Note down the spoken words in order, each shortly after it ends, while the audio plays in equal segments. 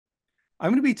I'm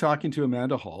going to be talking to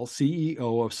Amanda Hall,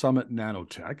 CEO of Summit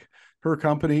Nanotech. Her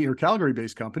company, her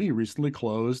Calgary-based company, recently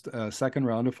closed a second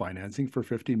round of financing for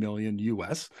 50 million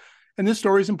US. And this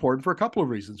story is important for a couple of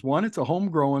reasons. One, it's a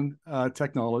homegrown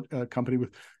technology company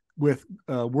with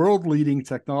world-leading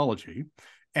technology.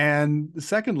 And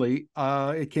secondly,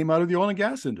 it came out of the oil and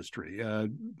gas industry.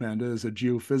 Amanda is a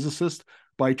geophysicist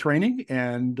by training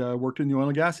and worked in the oil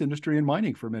and gas industry and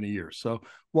mining for many years. So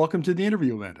welcome to the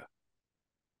interview, Amanda.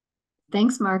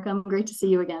 Thanks, Markham. Great to see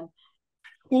you again.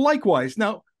 Well, likewise.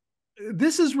 Now,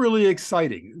 this is really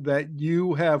exciting that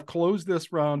you have closed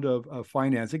this round of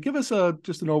financing. Give us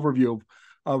just an overview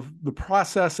of the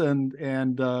process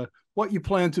and what you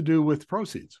plan to do with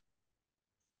proceeds.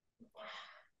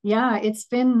 Yeah, it's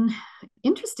been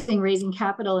interesting raising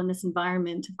capital in this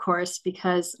environment, of course,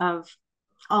 because of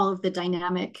all of the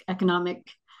dynamic economic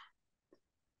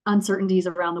uncertainties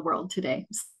around the world today.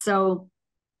 So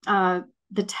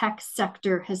the tech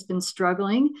sector has been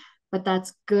struggling, but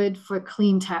that's good for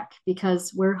clean tech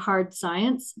because we're hard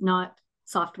science, not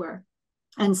software.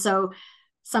 And so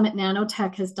Summit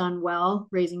Nanotech has done well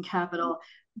raising capital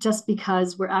just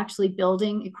because we're actually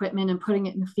building equipment and putting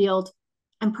it in the field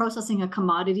and processing a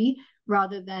commodity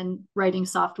rather than writing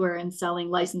software and selling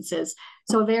licenses.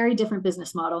 So a very different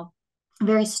business model, a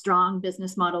very strong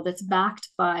business model that's backed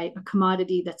by a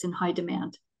commodity that's in high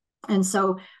demand. And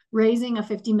so raising a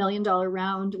 $50 million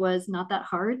round was not that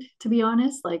hard, to be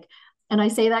honest. And I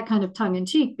say that kind of tongue in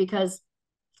cheek because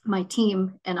my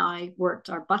team and I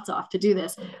worked our butts off to do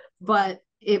this, but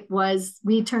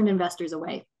we turned investors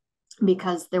away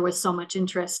because there was so much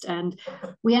interest. And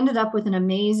we ended up with an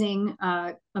amazing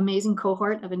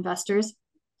cohort of investors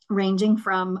ranging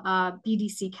from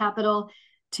BDC Capital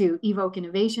to Evoke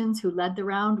Innovations, who led the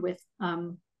round with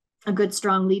a good,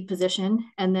 strong lead position.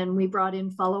 And then we brought in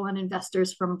follow-on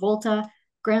investors from Volta,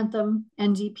 Grantham,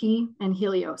 NGP, and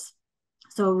Helios.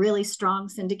 So a really strong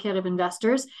syndicate of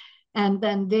investors. And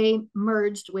then they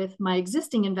merged with my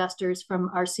existing investors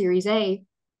from our Series A.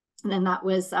 And then that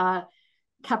was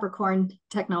Capricorn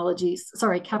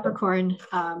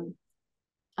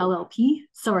LLP.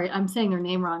 Sorry, I'm saying their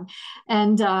name wrong.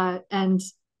 And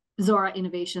Zora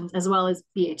Innovations, as well as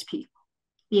BHP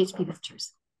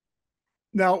Ventures.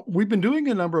 Now, we've been doing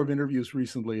a number of interviews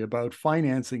recently about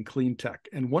financing clean tech.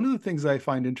 And one of the things I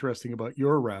find interesting about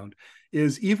your round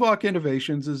is Evoque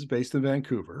Innovations is based in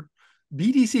Vancouver.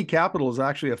 BDC Capital is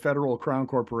actually a federal crown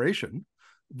corporation.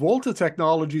 Volta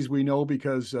Technologies, we know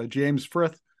because James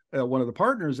Frith, one of the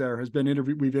partners there, has been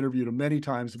we've interviewed him many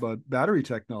times about battery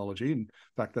technology. In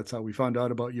fact, that's how we found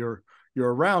out about your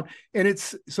round. And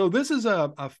this is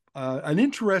an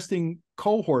interesting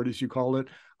cohort, as you call it,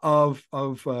 of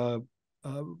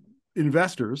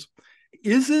investors.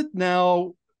 Is it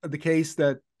now the case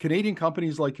that Canadian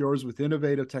companies like yours with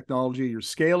innovative technology, you're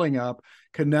scaling up,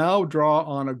 can now draw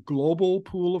on a global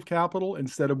pool of capital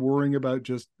instead of worrying about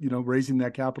just raising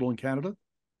that capital in Canada?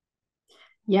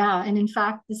 Yeah, and in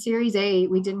fact, the Series A,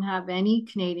 we didn't have any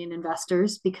Canadian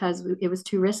investors because it was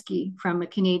too risky from a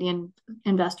Canadian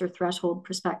investor threshold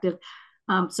perspective.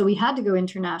 So we had to go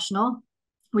international,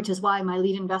 which is why my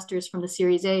lead investors from the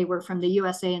Series A were from the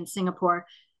USA and Singapore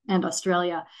and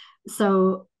Australia.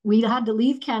 So we had to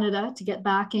leave Canada to get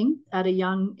backing at a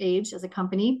young age as a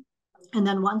company. And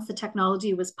then once the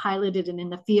technology was piloted and in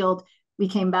the field, we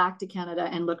came back to Canada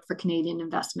and looked for Canadian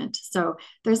investment. So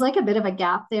there's like a bit of a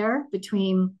gap there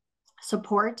between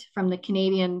support from the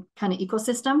Canadian kind of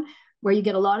ecosystem, where you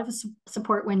get a lot of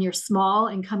support when you're small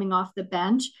and coming off the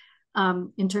bench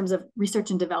in terms of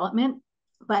research and development.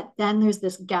 But then there's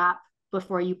this gap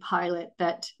before you pilot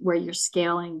where you're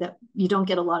scaling that you don't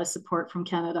get a lot of support from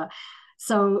Canada.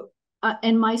 So,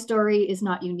 and my story is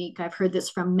not unique. I've heard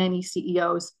this from many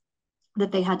CEOs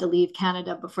that they had to leave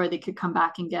Canada before they could come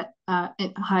back and get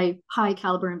high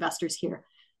caliber investors here.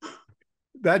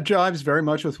 That jives very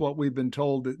much with what we've been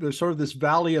told. There's sort of this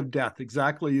valley of death,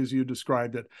 exactly as you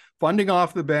described it. Funding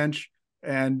off the bench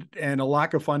and a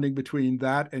lack of funding between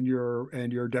that and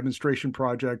your demonstration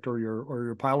project or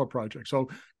your pilot project. So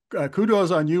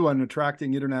kudos on you on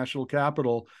attracting international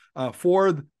capital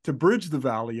to bridge the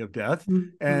valley of death. Mm-hmm.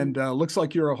 And looks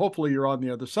like hopefully you're on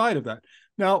the other side of that.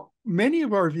 Now, many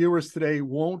of our viewers today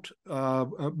won't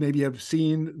maybe have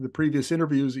seen the previous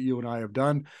interviews that you and I have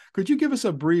done. Could you give us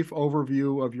a brief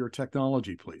overview of your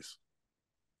technology, please?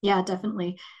 Yeah,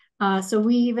 definitely. So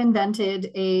we've invented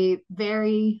a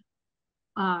very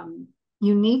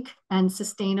unique and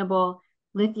sustainable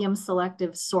lithium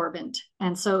selective sorbent.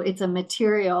 And so it's a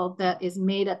material that is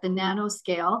made at the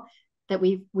nanoscale that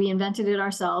we invented it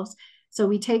ourselves. So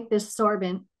we take this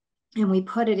sorbent and we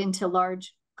put it into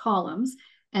large columns.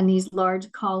 And these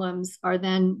large columns are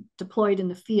then deployed in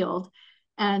the field.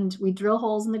 And we drill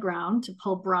holes in the ground to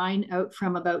pull brine out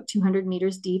from about 200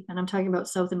 meters deep. And I'm talking about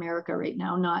South America right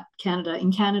now, not Canada.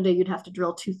 In Canada, you'd have to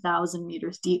drill 2,000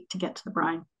 meters deep to get to the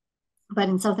brine. But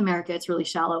in South America, it's really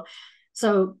shallow.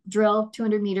 So drill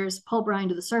 200 meters, pull brine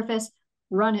to the surface,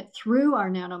 run it through our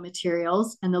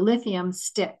nanomaterials, and the lithium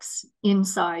sticks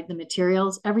inside the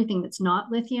materials. Everything that's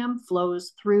not lithium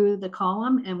flows through the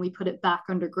column, and we put it back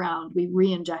underground. We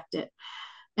re-inject it.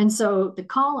 And so the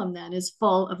column then is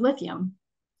full of lithium.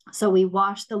 So we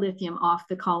wash the lithium off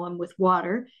the column with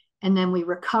water, and then we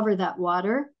recover that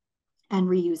water and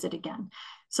reuse it again.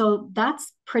 So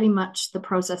that's pretty much the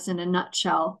process in a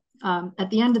nutshell. At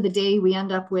the end of the day, we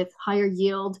end up with higher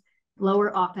yield,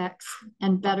 lower OPEX,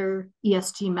 and better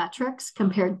ESG metrics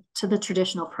compared to the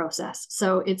traditional process.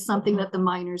 So it's something that the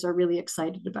miners are really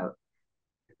excited about.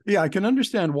 Yeah, I can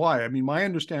understand why. I mean, my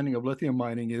understanding of lithium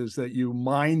mining is that you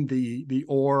mine the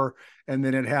ore, and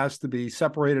then it has to be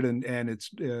separated, and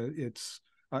it's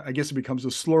I guess it becomes a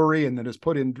slurry, and then it's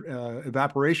put in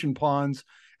evaporation ponds,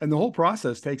 and the whole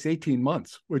process takes 18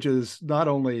 months, which is not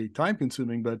only time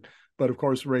consuming, but of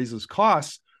course raises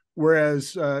costs.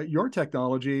 Whereas your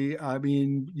technology, I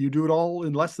mean, you do it all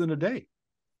in less than a day.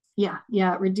 Yeah,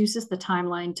 it reduces the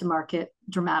timeline to market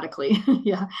dramatically.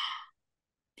 Yeah.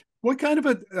 What kind of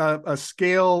a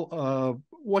scale,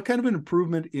 what kind of an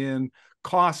improvement in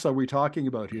costs are we talking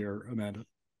about here, Amanda?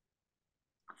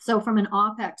 So from an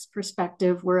OPEX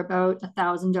perspective, we're about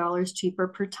 $1,000 cheaper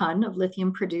per ton of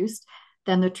lithium produced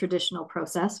than the traditional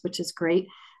process, which is great.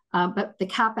 But the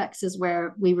CapEx is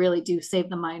where we really do save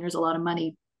the miners a lot of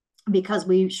money, because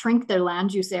we shrink their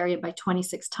land use area by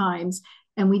 26 times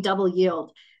and we double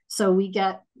yield. So we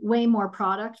get way more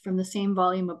product from the same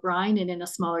volume of brine and in a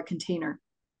smaller container.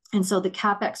 And so the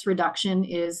CapEx reduction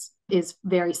is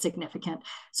very significant.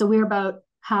 So we're about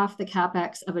half the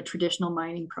CapEx of a traditional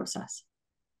mining process.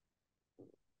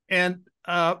 And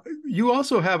you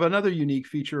also have another unique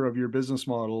feature of your business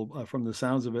model, from the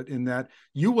sounds of it, in that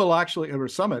you will actually, or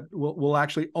Summit will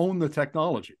actually own the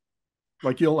technology.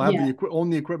 Like you'll have own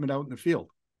the equipment out in the field.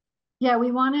 Yeah,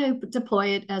 we want to deploy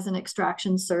it as an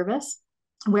extraction service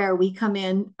where we come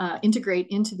in, integrate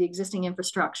into the existing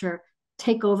infrastructure,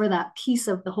 take over that piece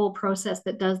of the whole process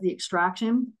that does the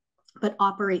extraction, but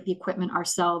operate the equipment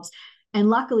ourselves. And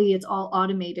luckily, it's all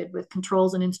automated with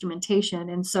controls and instrumentation.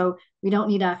 And so we don't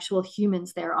need actual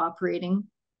humans there operating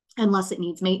unless it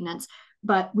needs maintenance.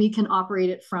 But we can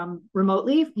operate it from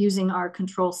remotely using our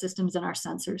control systems and our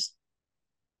sensors.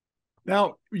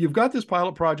 Now, you've got this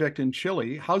pilot project in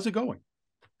Chile. How's it going?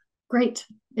 Great.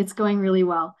 It's going really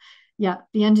well. Yeah,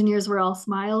 the engineers were all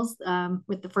smiles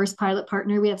with the first pilot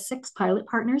partner. We have 6 pilot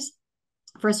partners.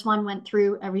 First one went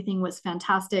through, everything was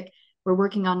fantastic. We're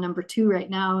working on number 2 right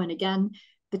now. And again,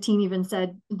 the team even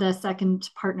said the second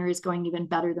partner is going even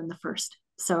better than the first.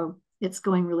 So it's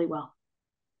going really well.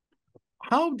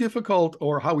 How difficult,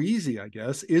 or how easy, I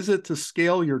guess, is it to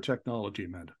scale your technology,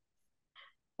 Amanda?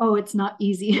 Oh, it's not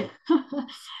easy,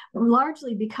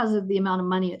 largely because of the amount of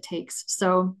money it takes.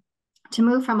 So to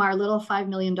move from our little $5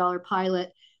 million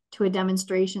pilot to a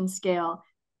demonstration scale,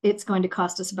 it's going to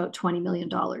cost us about $20 million.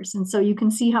 And so you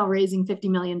can see how raising $50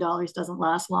 million doesn't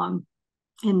last long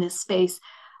in this space.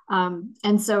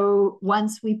 And so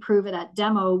once we prove it at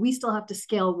demo, we still have to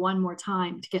scale one more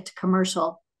time to get to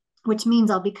commercial, which means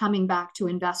I'll be coming back to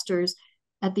investors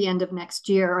at the end of next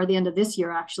year, or the end of this year,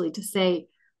 actually, to say,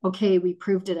 okay, we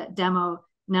proved it at demo.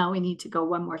 Now we need to go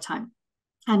one more time.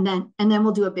 And then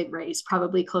we'll do a big raise,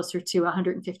 probably closer to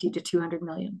 150 to 200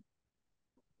 million.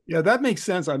 Yeah, that makes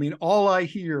sense. I mean, all I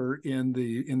hear in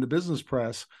the business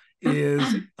press is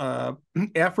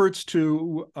efforts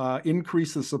to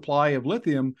increase the supply of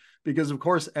lithium, because of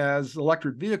course, as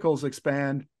electric vehicles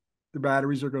expand, the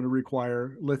batteries are going to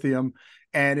require lithium.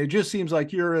 And it just seems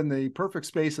like you're in the perfect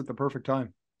space at the perfect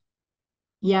time.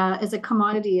 Yeah, as a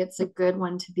commodity, it's a good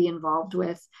one to be involved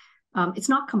with. It's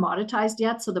not commoditized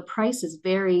yet, so the price is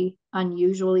very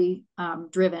unusually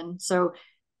driven. So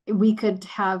we could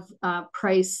have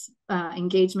price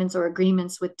engagements or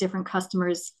agreements with different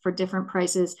customers for different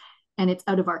prices, and it's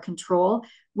out of our control.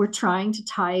 We're trying to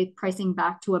tie pricing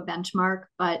back to a benchmark,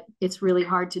 but it's really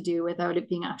hard to do without it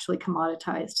being actually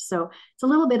commoditized. So it's a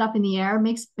little bit up in the air.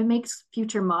 It makes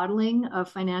future modeling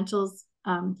of financials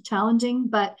challenging,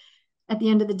 but at the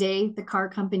end of the day, the car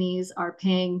companies are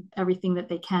paying everything that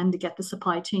they can to get the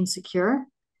supply chain secure,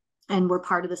 and we're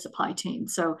part of the supply chain.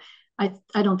 So I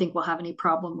don't think we'll have any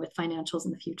problem with financials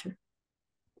in the future.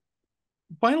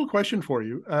 Final question for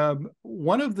you.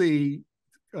 One of the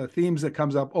themes that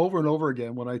comes up over and over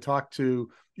again when I talk to,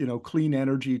 clean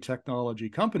energy technology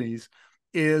companies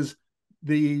is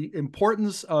the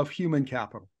importance of human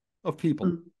capital, of people.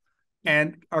 Mm.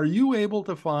 And are you able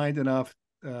to find enough,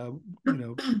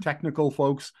 technical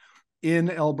folks in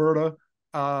Alberta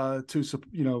to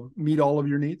meet all of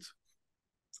your needs?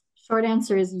 Short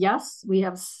answer is yes. We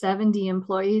have 70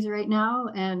 employees right now,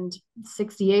 and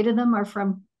 68 of them are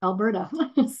from Alberta.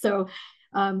 So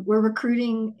we're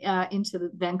recruiting into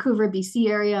the Vancouver, BC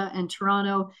area and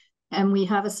Toronto, and we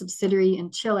have a subsidiary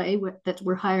in Chile that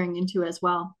we're hiring into as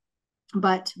well.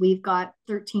 But we've got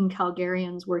 13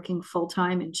 Calgarians working full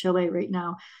time in Chile right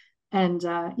now. And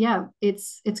yeah,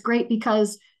 it's great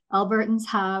because Albertans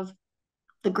have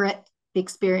the grit, the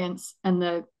experience, and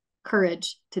the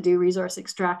courage to do resource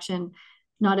extraction.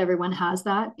 Not everyone has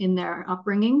that in their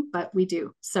upbringing, but we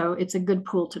do. So it's a good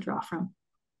pool to draw from.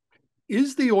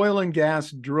 Is the oil and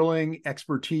gas drilling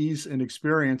expertise and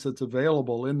experience that's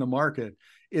available in the market,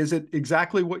 is it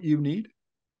exactly what you need?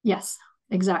 Yes,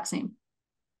 exact same.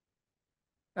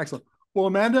 Excellent. Well,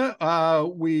 Amanda,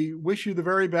 we wish you the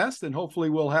very best, and hopefully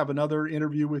we'll have another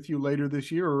interview with you later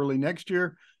this year or early next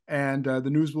year, and the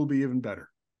news will be even better.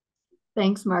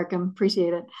 Thanks, Markham.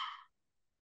 Appreciate it.